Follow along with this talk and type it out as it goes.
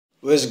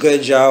What's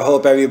good, y'all?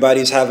 Hope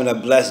everybody's having a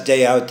blessed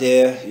day out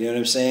there. You know what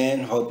I'm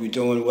saying? Hope you're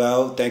doing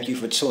well. Thank you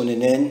for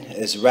tuning in.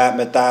 It's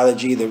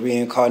Rapmythology, the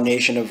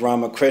reincarnation of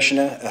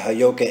Ramakrishna, a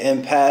Hayoka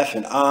empath,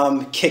 and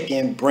I'm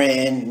kicking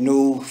brand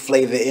new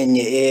flavor in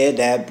your ear.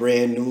 That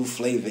brand new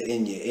flavor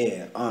in your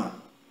ear.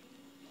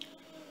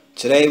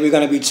 Today we're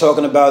gonna be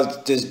talking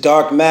about this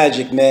dark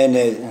magic, man.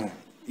 That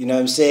you know what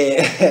I'm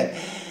saying?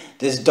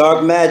 This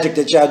dark magic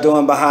that y'all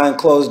doing behind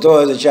closed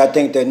doors that y'all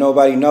think that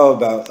nobody know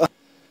about.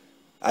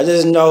 I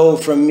just know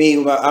from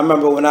me, I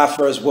remember when I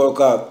first woke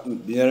up,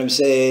 you know what I'm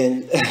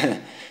saying?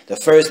 The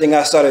first thing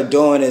I started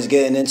doing is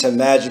getting into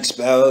magic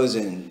spells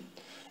and,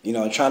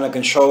 trying to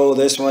control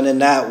this one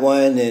and that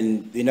one.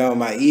 And,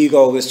 my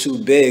ego was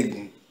too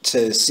big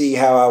to see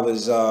how I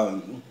was,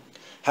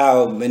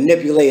 how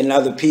manipulating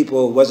other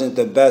people wasn't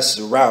the best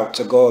route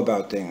to go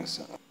about things.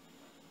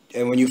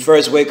 And when you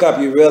first wake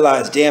up, you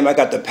realize, damn, I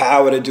got the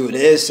power to do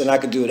this and I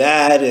could do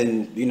that.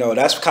 And,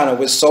 that's kind of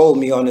what sold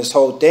me on this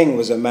whole thing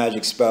was a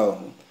magic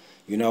spell,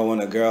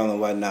 on a girl and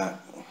whatnot.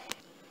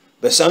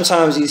 But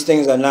sometimes these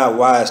things are not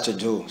wise to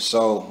do.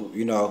 So,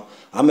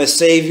 I'm going to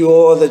save you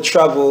all the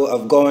trouble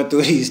of going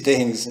through these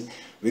things.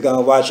 We're going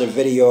to watch a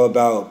video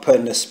about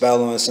putting a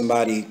spell on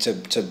somebody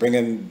to bring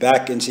them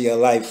back into your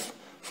life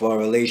for a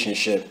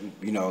relationship,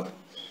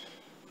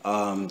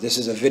 This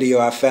is a video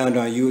I found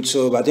on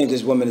YouTube. I think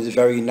this woman is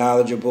very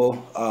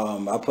knowledgeable.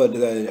 I'll put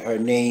her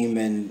name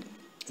and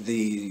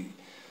the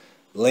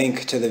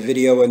link to the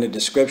video in the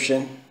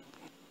description.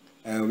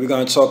 And we're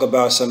going to talk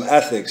about some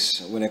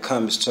ethics when it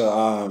comes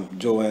to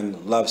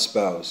doing love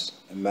spells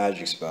and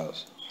magic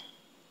spells.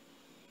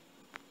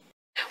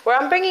 Where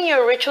I'm bringing you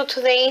a ritual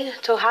today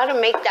to how to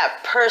make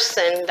that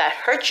person that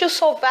hurt you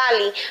so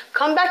badly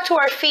come back to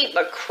our feet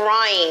but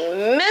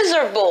crying,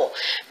 miserable,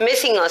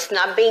 missing us,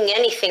 not being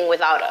anything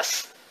without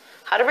us.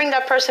 How to bring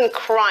that person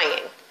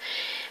crying.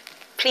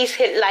 Please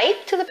hit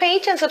like to the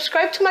page and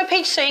subscribe to my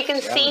page so you can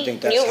see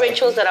new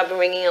rituals that I'll be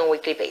bringing on a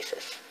weekly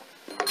basis.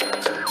 Some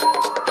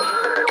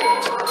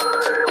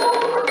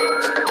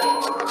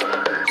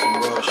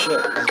real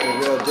shit. That's the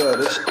real deal.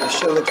 This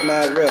shit looks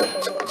mad real.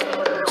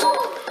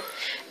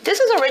 This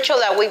is a ritual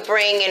that we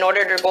bring in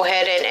order to go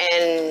ahead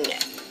and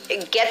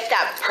get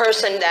that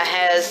person that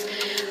has,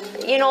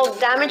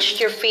 damaged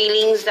your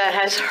feelings, that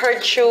has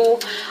hurt you,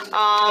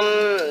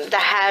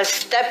 that has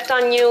stepped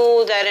on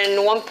you, that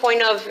in one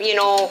point of,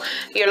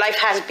 your life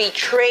has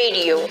betrayed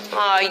you.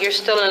 You're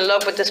still in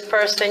love with this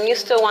person. You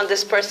still want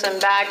this person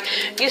back.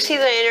 You see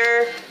the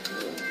inner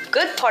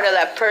good part of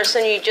that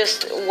person. You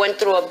just went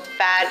through a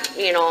bad,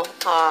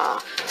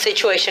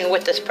 situation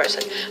with this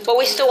person. But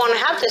we still want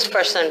to have this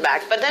person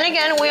back. But then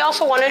again, we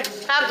also want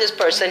to have this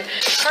person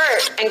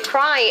hurt and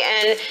cry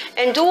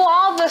and do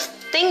all the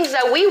things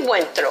that we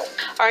went through.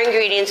 Our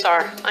ingredients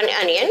are an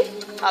onion,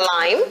 a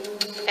lime,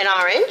 an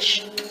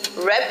orange,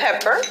 red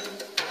pepper,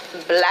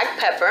 black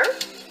pepper,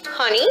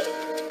 honey,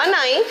 a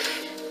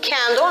knife,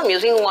 candle. I'm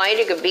using white.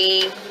 It could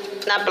be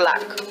not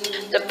black.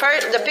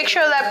 The picture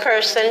of that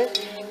person,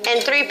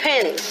 and 3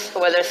 pins,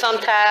 whether thumb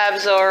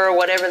tabs or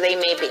whatever they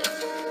may be,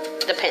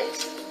 the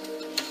pins.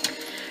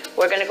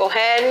 We're gonna go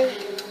ahead,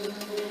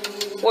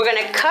 we're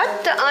gonna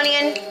cut the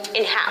onion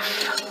in half.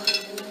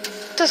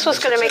 This was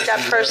gonna make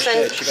that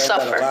person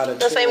suffer,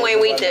 the same way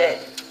we did.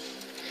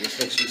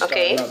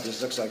 Okay,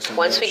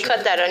 once we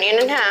cut that onion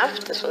in half,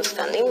 this one's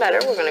standing better,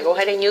 we're gonna go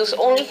ahead and use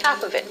only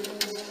half of it.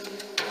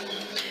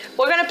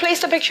 We're gonna place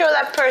the picture of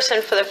that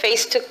person for the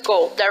face to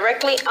go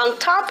directly on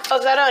top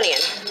of that onion.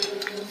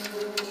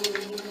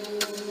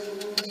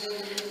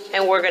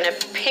 And we're going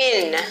to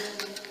pin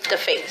the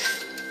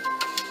face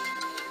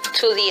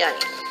to the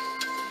onion.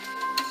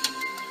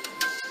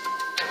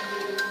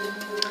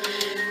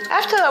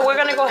 After that, we're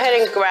going to go ahead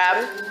and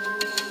grab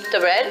the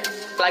red,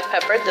 black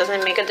pepper. It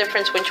doesn't make a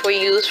difference which we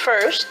use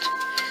first.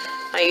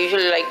 I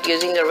usually like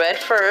using the red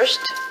first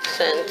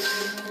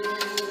since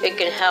it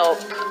can help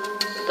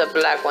the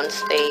black one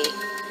stay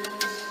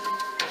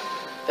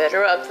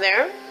better up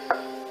there.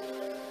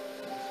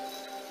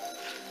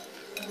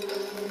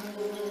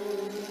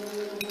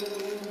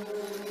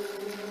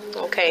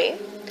 Okay,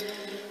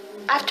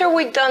 after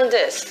we've done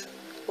this,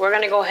 we're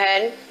going to go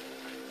ahead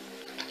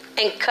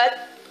and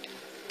cut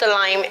the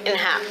lime in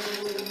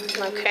half.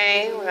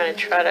 Okay, we're going to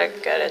try to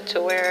get it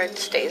to where it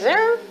stays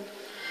there.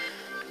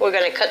 We're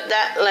going to cut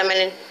that lime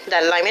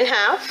in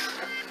half.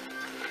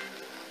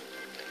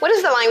 What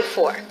is the lime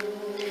for?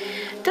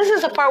 This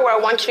is the part where I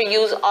want you to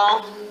use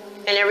all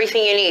and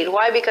everything you need.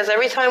 Why? Because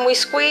every time we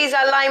squeeze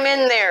that lime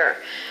in there,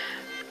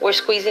 we're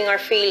squeezing our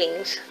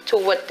feelings to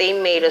what they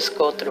made us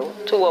go through,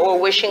 to what we're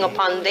wishing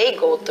upon they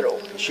go through.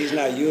 She's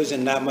not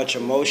using that much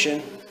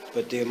emotion,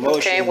 but the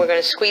emotion... Okay, we're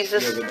going to squeeze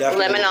this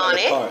lemon on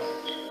it.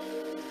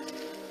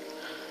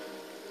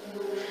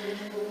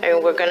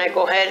 And we're going to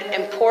go ahead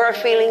and pour our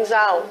feelings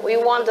out. We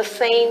want the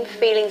same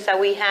feelings that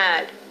we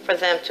had for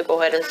them to go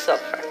ahead and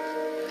suffer.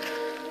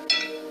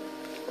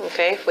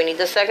 Okay, if we need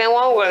the second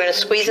one, we're going to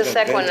squeeze the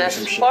second one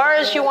as far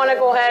as you want to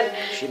go ahead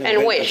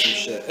and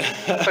wish.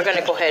 We're going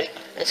to go ahead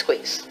and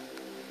squeeze.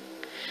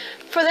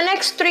 For the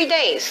next 3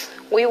 days,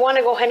 we want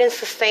to go ahead and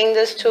sustain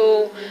this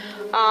to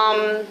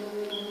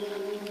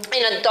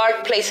in a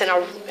dark place in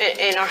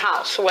our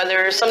house,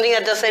 whether something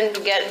that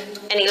doesn't get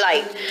any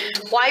light.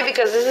 Why?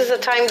 Because this is a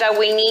time that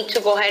we need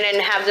to go ahead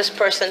and have this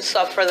person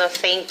suffer the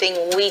same thing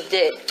we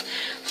did.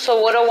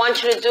 So what I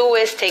want you to do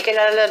is take it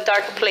out of a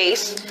dark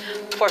place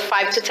for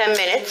 5 to 10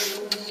 minutes.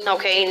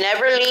 Okay,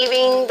 never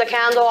leaving the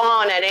candle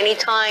on at any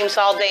times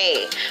all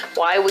day.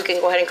 Why? We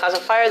can go ahead and cause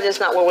a fire. This is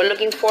not what we're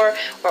looking for.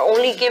 We're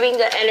only giving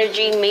the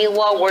energy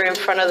meanwhile we're in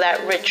front of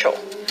that ritual.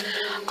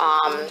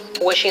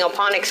 Wishing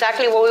upon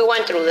exactly what we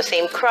went through, the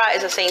same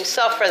cries, the same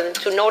suffering,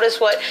 to notice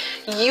what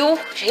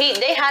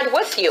they had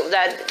with you,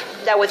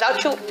 that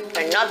without you,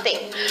 they're nothing.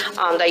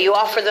 That you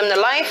offer them the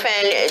life,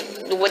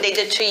 and what they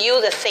did to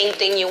you, the same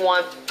thing you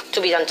want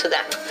to be done to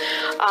them.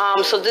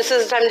 So this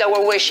is the time that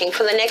we're wishing.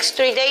 For the next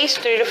 3 days,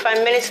 3 to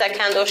 5 minutes, that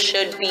candle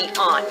should be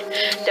on.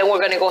 Then we're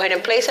going to go ahead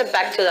and place it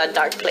back to that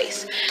dark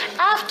place.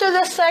 After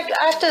the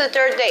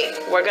 3rd day,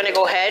 we're going to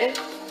go ahead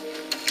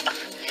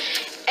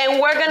and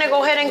we're going to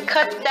go ahead and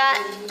cut that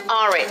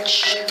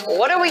orange.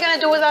 What are we going to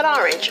do with that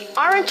orange?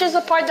 Orange is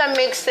the part that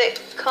makes it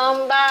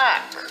come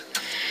back.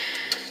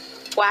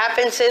 What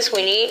happens is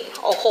we need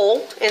a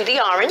hole in the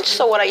orange.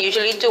 So what I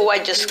usually do,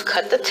 I just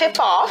cut the tip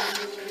off.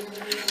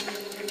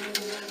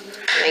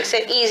 Makes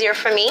it easier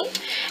for me.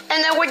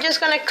 And then we're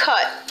just going to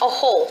cut a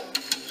hole.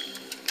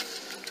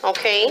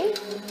 Okay?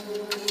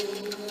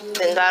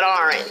 In that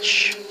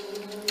orange.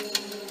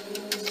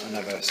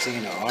 I've never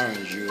seen an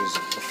orange used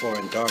before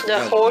in dark magic.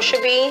 The hole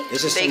should be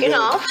big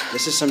enough.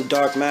 This is some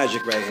dark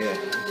magic right here.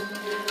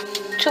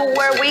 To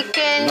where we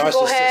can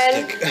go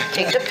ahead,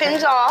 take the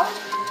pins off.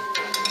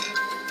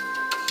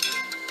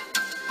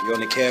 You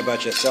only care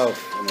about yourself.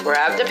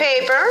 Grab the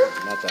paper.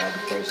 Not the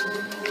other person.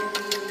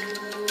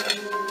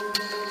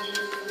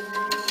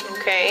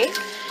 Okay.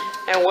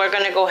 And we're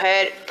going to go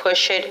ahead,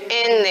 push it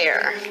in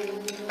there.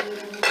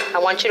 I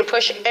want you to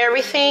push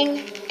everything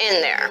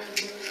in there.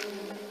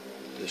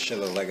 This shit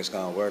look like it's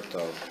gonna work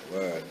though.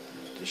 Word.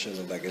 This shit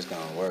look like it's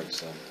gonna work,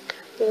 so.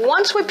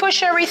 Once we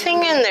push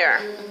everything in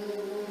there,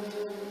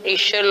 it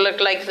should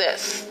look like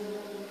this.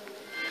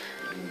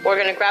 We're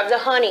gonna grab the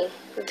honey.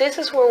 This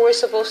is where we're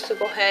supposed to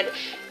go ahead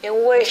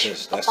and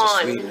wish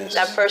upon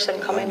that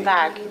person coming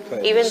back.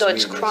 Even though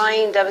it's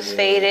crying,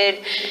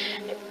 devastated,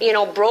 you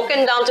know,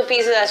 broken down to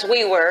pieces as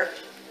we were,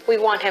 we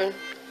want him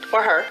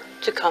or her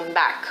to come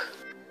back.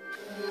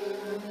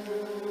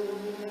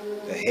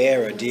 The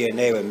hair or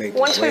DNA would make this.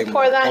 Once we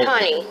pour that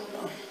honey,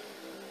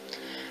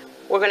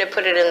 we're going to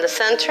put it in the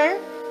center.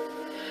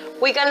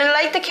 We're going to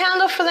light the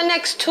candle for the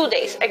next 2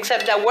 days,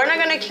 except that we're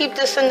not going to keep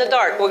this in the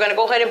dark. We're going to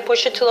go ahead and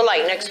push it to the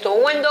light, next to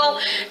a window,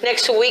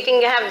 next to we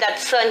can have that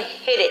sun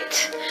hit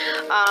it.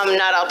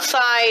 Not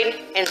outside,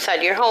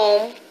 inside your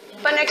home,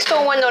 but next to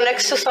a window,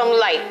 next to some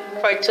light,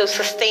 for it to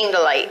sustain the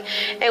light.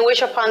 And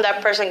wish upon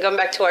that person come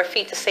back to our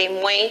feet the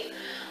same way,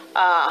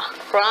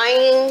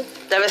 crying,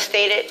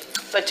 devastated,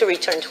 but to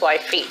return to our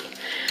feet.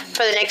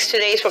 For the next 2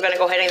 days, we're going to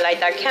go ahead and light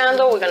that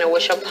candle. We're going to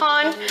wish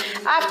upon.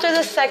 After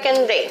the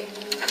 2nd day,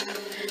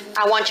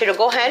 I want you to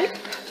go ahead,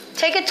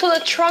 take it to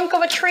the trunk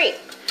of a tree.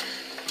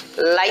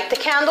 Light the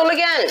candle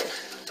again.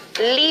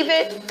 Leave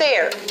it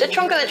there. The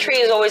trunk of the tree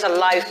is always a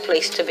live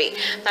place to be.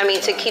 That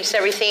means it keeps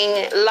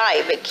everything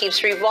live. It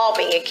keeps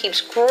revolving. It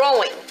keeps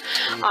growing.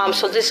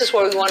 So this is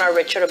where we want our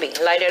ritual to be.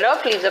 Light it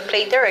up. Leave the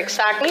plate there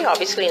exactly.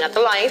 Obviously not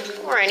the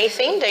life or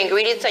anything. The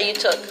ingredients that you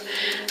took.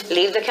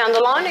 Leave the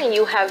candle on and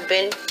you have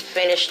been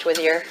finished with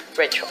your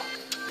ritual.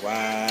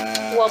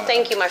 Wow. Well,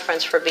 thank you, my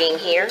friends, for being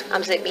here.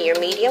 I'm Zippy, your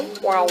medium,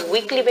 where on a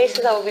weekly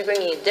basis I will be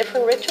bringing you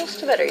different rituals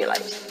to better your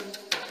lives.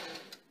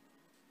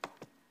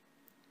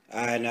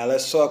 All right, now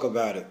let's talk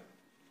about it.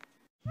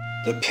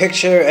 The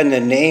picture and the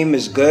name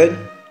is good.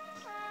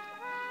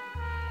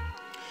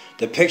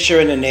 The picture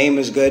and the name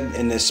is good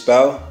in this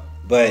spell,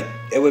 but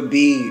it would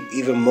be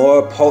even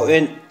more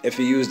potent if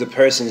you use the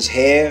person's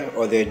hair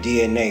or their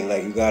DNA.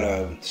 Like you got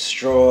a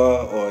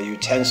straw or a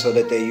utensil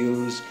that they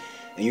use,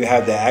 and you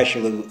have the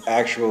actual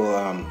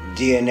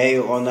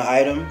DNA on the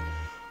item,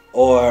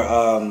 or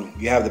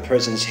you have the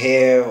person's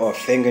hair or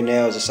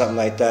fingernails or something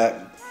like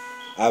that.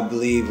 I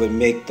believe would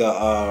make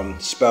the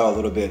spell a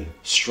little bit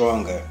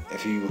stronger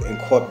if you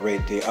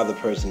incorporate the other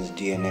person's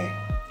DNA.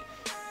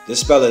 This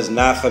spell is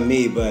not for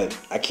me, but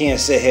I can't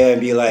sit here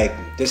and be like,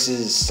 this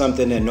is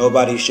something that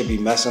nobody should be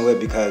messing with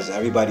because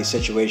everybody's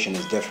situation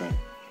is different.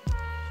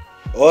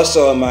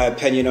 Also, in my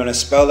opinion, on a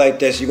spell like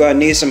this, you're gonna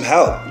need some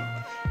help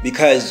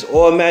because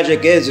all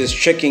magic is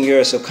tricking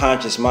your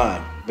subconscious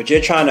mind. But you're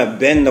trying to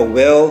bend the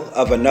will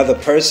of another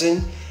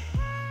person.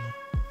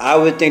 I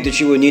would think that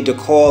you would need to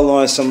call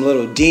on some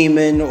little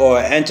demon or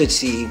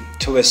entity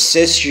to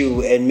assist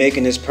you in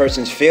making this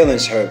person's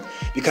feelings hurt.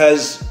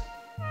 Because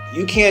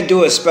you can't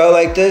do a spell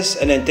like this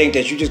and then think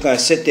that you're just going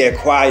to sit there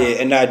quiet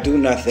and not do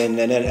nothing,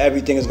 and then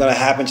everything is going to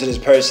happen to this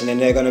person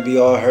and they're going to be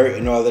all hurt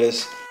and all of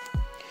this.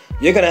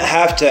 You're going to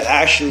have to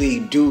actually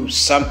do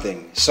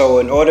something. So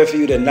in order for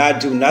you to not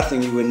do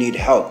nothing, you would need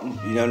help.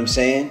 You know what I'm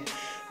saying?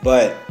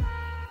 But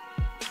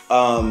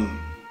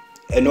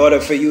in order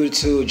for you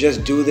to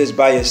just do this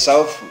by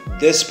yourself,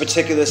 this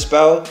particular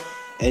spell,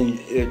 and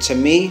to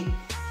me,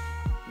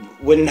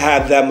 wouldn't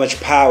have that much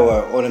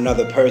power on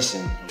another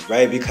person,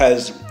 right?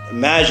 Because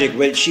magic,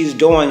 what she's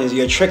doing is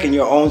you're tricking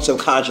your own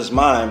subconscious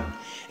mind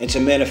into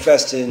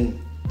manifesting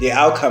the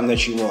outcome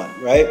that you want,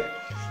 right?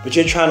 But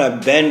you're trying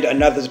to bend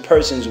another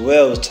person's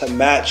wills to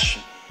match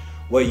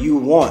what you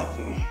want.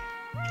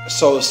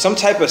 So some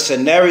type of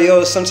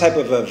scenario, some type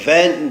of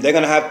event, they're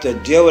going to have to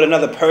deal with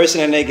another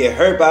person and they get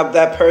hurt by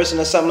that person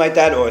or something like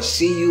that, or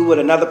see you with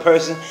another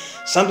person.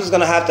 Something's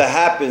going to have to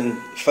happen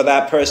for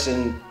that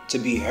person to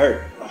be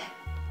hurt.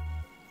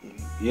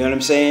 You know what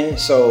I'm saying?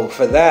 So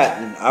for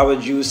that, I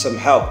would use some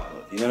help.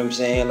 You know what I'm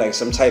saying? Like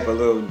some type of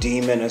little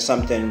demon or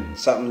something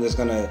that's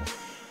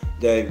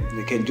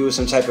that can do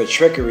some type of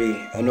trickery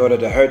in order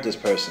to hurt this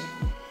person.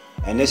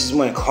 And this is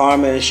when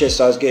karma and shit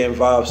starts getting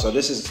involved. So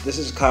this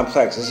is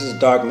complex. This is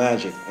dark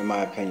magic, in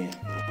my opinion.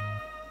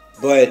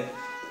 But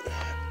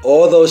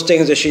all those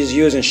things that she's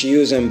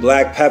using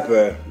black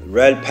pepper,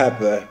 red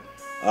pepper,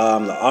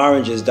 the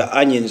oranges, the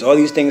onions, all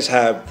these things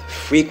have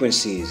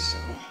frequencies.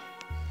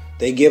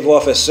 They give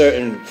off a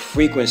certain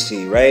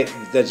frequency, right?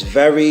 That's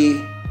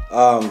very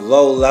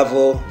low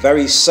level,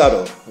 very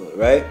subtle,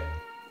 right?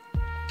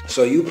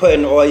 So you put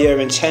in all your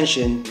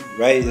intention,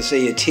 right? Let's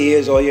say your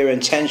tears, all your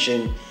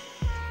intention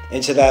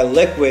into that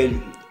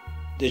liquid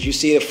that you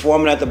see it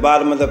forming at the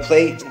bottom of the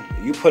plate.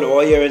 You put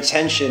all your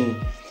intention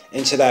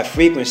into that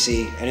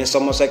frequency, and it's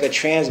almost like a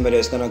transmitter.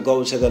 It's gonna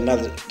go to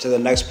the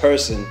next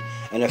person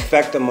and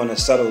affect them on a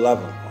subtle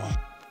level.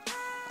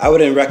 I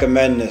wouldn't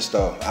recommend this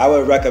though. I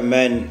would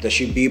recommend that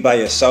you be by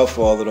yourself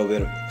for a little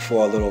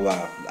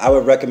while. I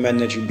would recommend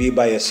that you be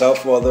by yourself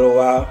for a little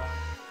while.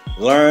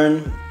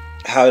 Learn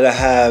how to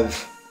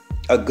have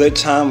a good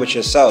time with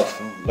yourself.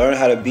 Learn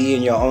how to be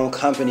in your own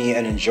company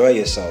and enjoy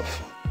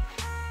yourself.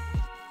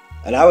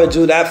 And I would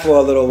do that for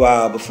a little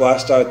while before I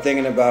start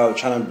thinking about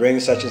trying to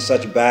bring such and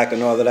such back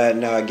and all of that.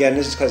 Now again,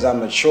 this is because I'm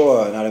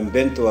mature and I've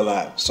been through a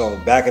lot. So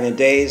back in the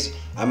days,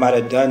 I might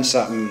have done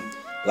something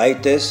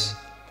like this,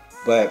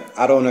 but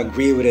I don't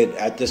agree with it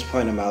at this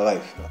point in my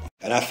life.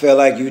 And I feel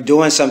like you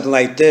doing something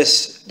like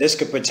this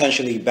could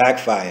potentially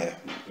backfire,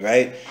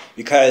 right?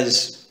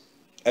 Because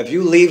if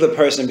you leave a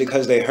person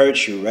because they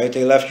hurt you, right?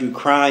 They left you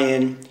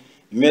crying,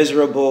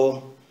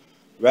 miserable,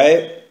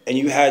 right? And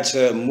you had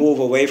to move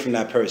away from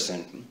that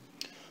person.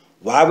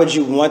 Why would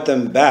you want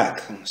them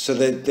back? So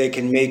that they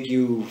can make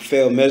you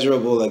feel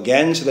miserable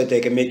again, so that they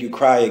can make you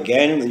cry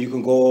again, and you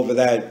can go over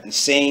that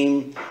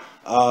same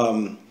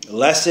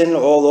lesson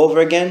all over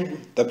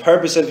again? The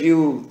purpose of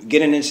you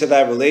getting into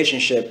that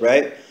relationship,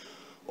 right?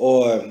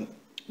 Or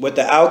what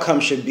the outcome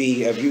should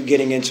be of you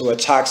getting into a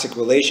toxic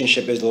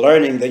relationship is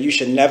learning that you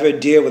should never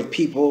deal with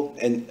people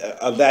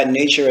of that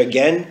nature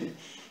again,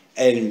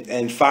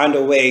 and find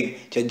a way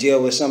to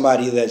deal with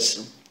somebody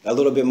that's a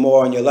little bit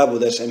more on your level,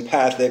 that's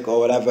empathic or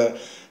whatever,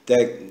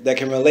 that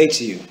can relate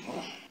to you.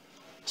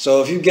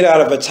 So if you get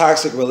out of a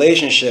toxic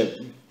relationship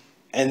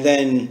and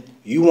then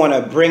you want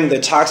to bring the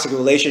toxic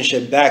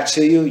relationship back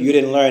to you, you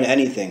didn't learn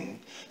anything.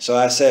 So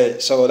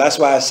that's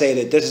why I say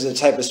that this is a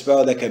type of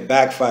spell that could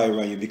backfire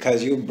on you,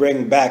 because you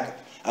bring back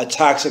a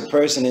toxic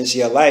person into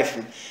your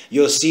life.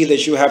 You'll see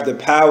that you have the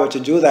power to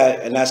do that,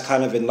 and that's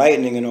kind of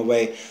enlightening in a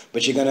way,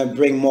 but you're going to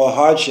bring more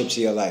hardship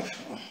to your life.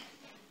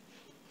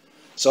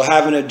 So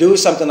having to do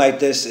something like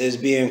this is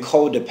being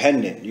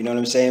codependent. You know what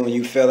I'm saying? When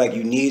you feel like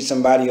you need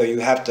somebody, or you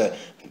have to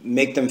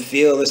make them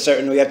feel a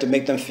certain way, you have to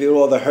make them feel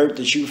all the hurt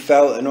that you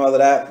felt and all of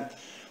that.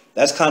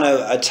 That's kind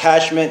of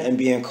attachment and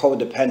being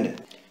codependent.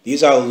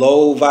 These are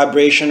low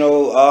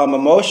vibrational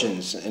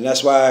emotions, and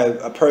that's why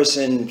a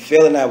person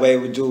feeling that way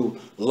would do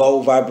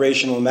low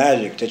vibrational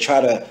magic to try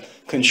to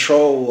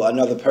control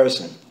another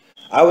person.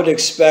 I would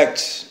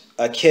expect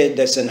a kid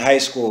that's in high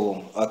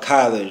school or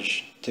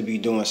college to be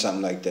doing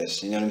something like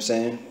this. You know what I'm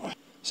saying?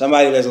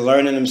 Somebody that's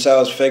learning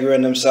themselves,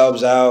 figuring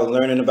themselves out,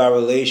 learning about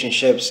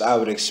relationships, I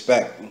would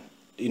expect,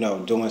 you know,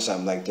 doing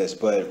something like this.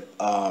 But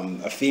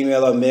a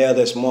female or male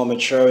that's more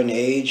mature in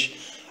age,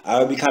 I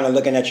would be kind of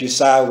looking at you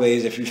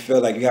sideways if you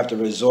feel like you have to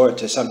resort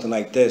to something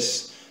like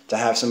this to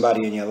have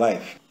somebody in your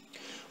life.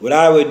 What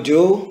I would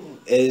do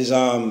is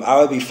I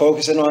would be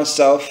focusing on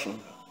self,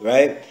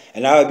 right?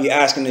 And I would be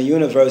asking the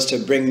universe to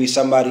bring me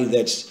somebody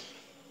that's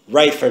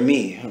right for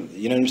me.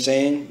 You know what I'm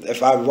saying?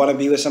 If I want to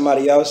be with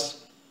somebody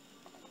else,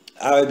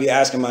 I would be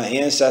asking my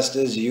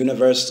ancestors, the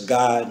universe,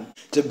 God,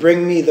 to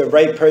bring me the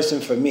right person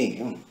for me.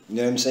 You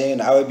know what I'm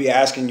saying? I would be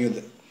asking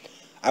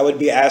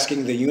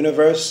the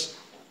universe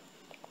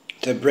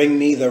to bring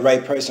me the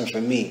right person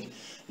for me,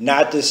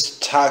 not this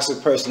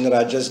toxic person that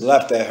I just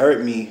left that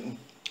hurt me.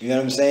 You know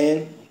what I'm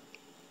saying?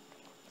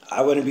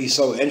 I wouldn't be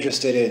so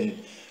interested in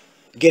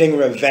getting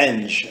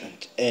revenge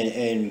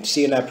and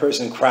seeing that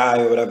person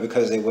cry or whatever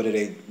because what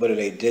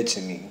they did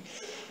to me.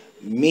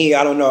 Me,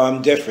 I don't know,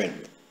 I'm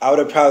different. I would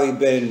have probably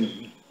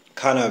been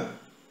kind of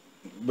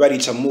ready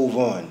to move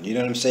on, you know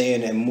what I'm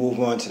saying, and move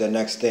on to the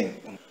next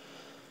thing.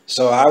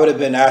 So I would have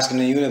been asking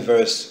the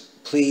universe,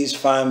 please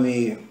find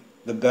me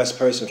the best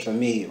person for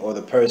me, or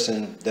the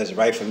person that's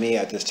right for me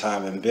at this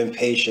time, and been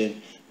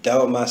patient,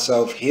 dealt with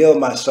myself, healed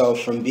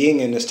myself from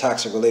being in this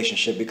toxic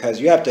relationship, because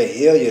you have to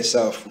heal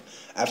yourself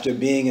after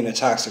being in a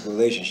toxic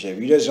relationship.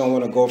 You just don't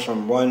want to go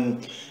from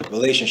one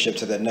relationship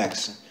to the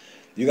next.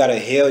 You got to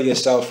heal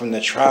yourself from the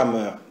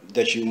trauma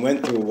that you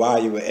went through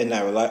while you were in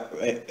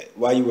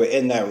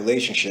that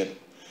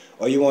relationship,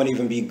 or you won't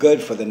even be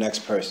good for the next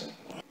person.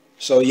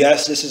 So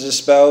yes, this is a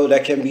spell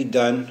that can be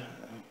done.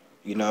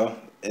 You know,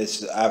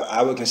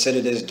 I would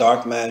consider this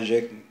dark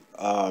magic,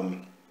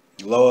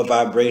 lower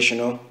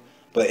vibrational,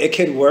 but it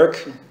could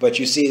work. But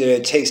you see that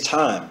it takes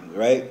time,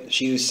 right?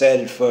 She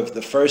said for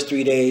the first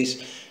 3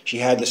 days she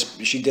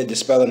did the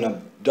spell in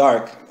the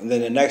dark, and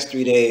then the next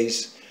 3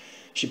 days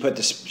she put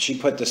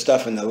the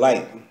stuff in the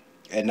light,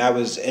 and that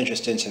was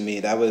interesting to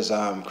me. That was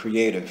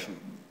creative,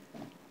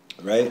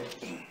 right?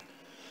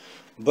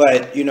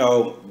 But, you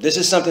know, this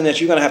is something that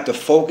you're going to have to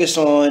focus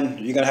on.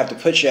 You're going to have to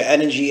put your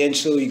energy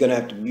into. You're going to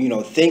have to, you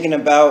know, thinking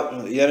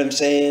about, you know what I'm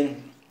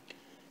saying?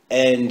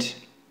 And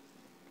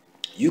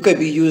you could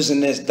be using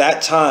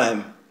that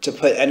time to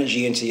put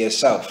energy into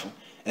yourself.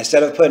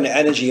 Instead of putting the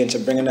energy into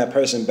bringing that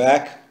person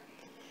back,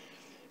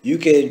 you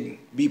could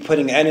be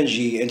putting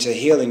energy into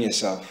healing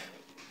yourself.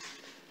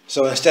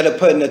 So instead of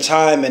putting the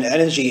time and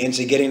energy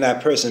into getting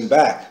that person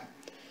back,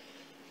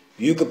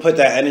 you could put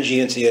that energy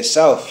into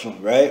yourself,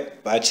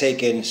 right? By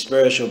taking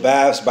spiritual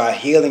baths, by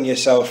healing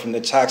yourself from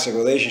the toxic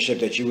relationship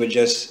that you were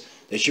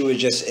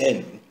just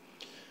in,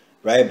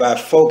 right? By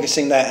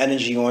focusing that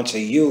energy onto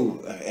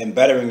you and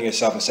bettering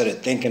yourself, instead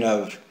of thinking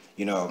of,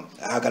 you know,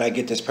 how can I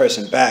get this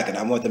person back? And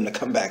I want them to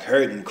come back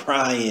hurting,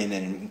 crying,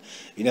 and,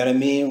 you know what I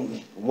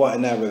mean?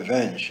 Wanting that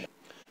revenge,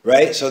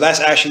 right? So that's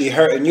actually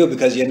hurting you,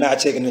 because you're not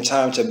taking the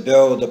time to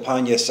build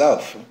upon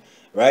yourself,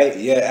 right?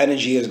 Your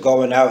energy is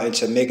going out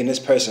into making this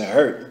person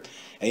hurt,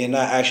 and you're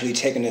not actually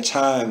taking the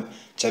time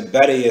to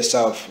better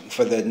yourself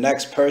for the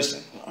next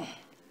person.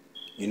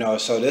 You know,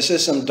 so this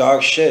is some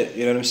dark shit,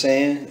 you know what I'm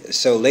saying?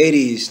 So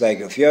ladies, like,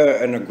 if you're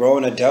a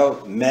grown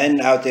adult, men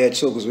out there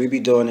too, because we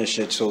be doing this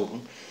shit too,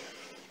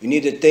 you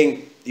need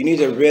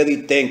to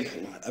really think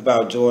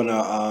about doing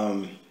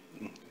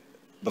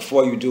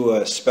before you do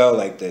a spell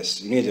like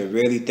this. You need to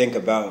really think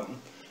about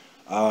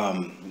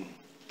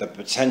the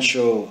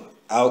potential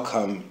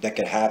outcome that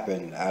could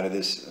happen out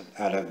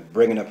of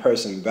bringing a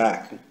person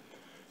back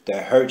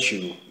that hurt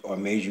you, or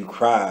made you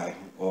cry,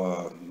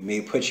 or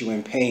may put you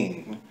in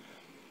pain.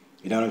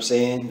 You know what I'm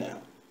saying?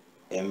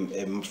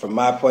 And from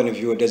my point of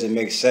view, it doesn't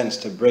make sense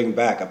to bring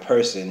back a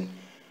person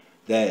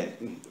that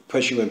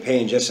puts you in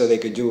pain just so they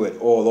could do it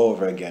all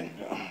over again.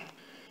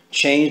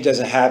 Change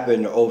doesn't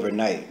happen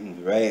overnight,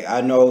 right?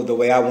 I know the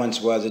way I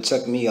once was. It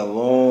took me a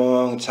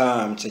long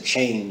time to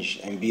change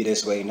and be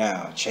this way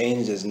now.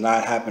 Change does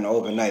not happen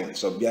overnight.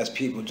 So yes,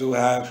 people do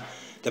have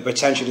the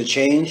potential to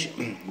change,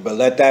 but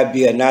let that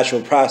be a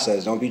natural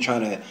process. Don't be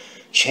trying to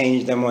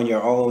change them on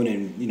your own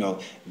and, you know,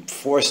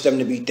 force them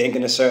to be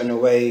thinking a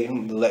certain way.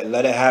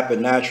 Let it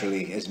happen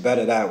naturally. It's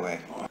better that way.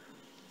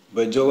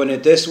 But doing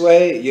it this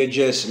way, you're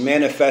just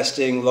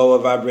manifesting lower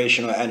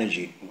vibrational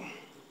energy.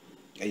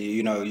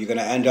 You know, you're going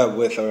to end up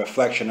with a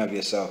reflection of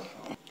yourself.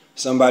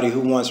 Somebody who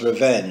wants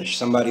revenge,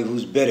 somebody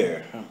who's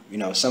bitter, you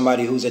know,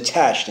 somebody who's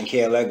attached and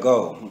can't let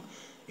go.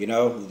 You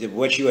know,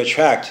 what you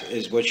attract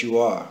is what you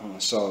are.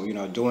 So, you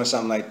know, doing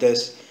something like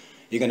this,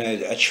 you're going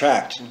to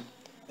attract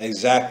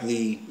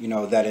exactly, you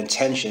know, that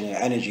intention and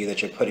energy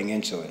that you're putting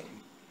into it.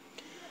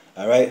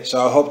 All right.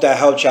 So I hope that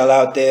helped y'all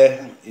out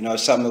there. You know,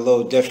 something a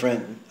little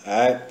different.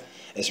 All right.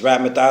 It's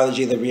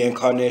Rapmythology, the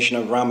reincarnation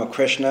of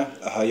Ramakrishna,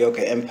 a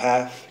Hayoka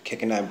empath,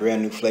 kicking that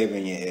brand new flavor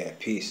in your ear.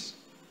 Peace.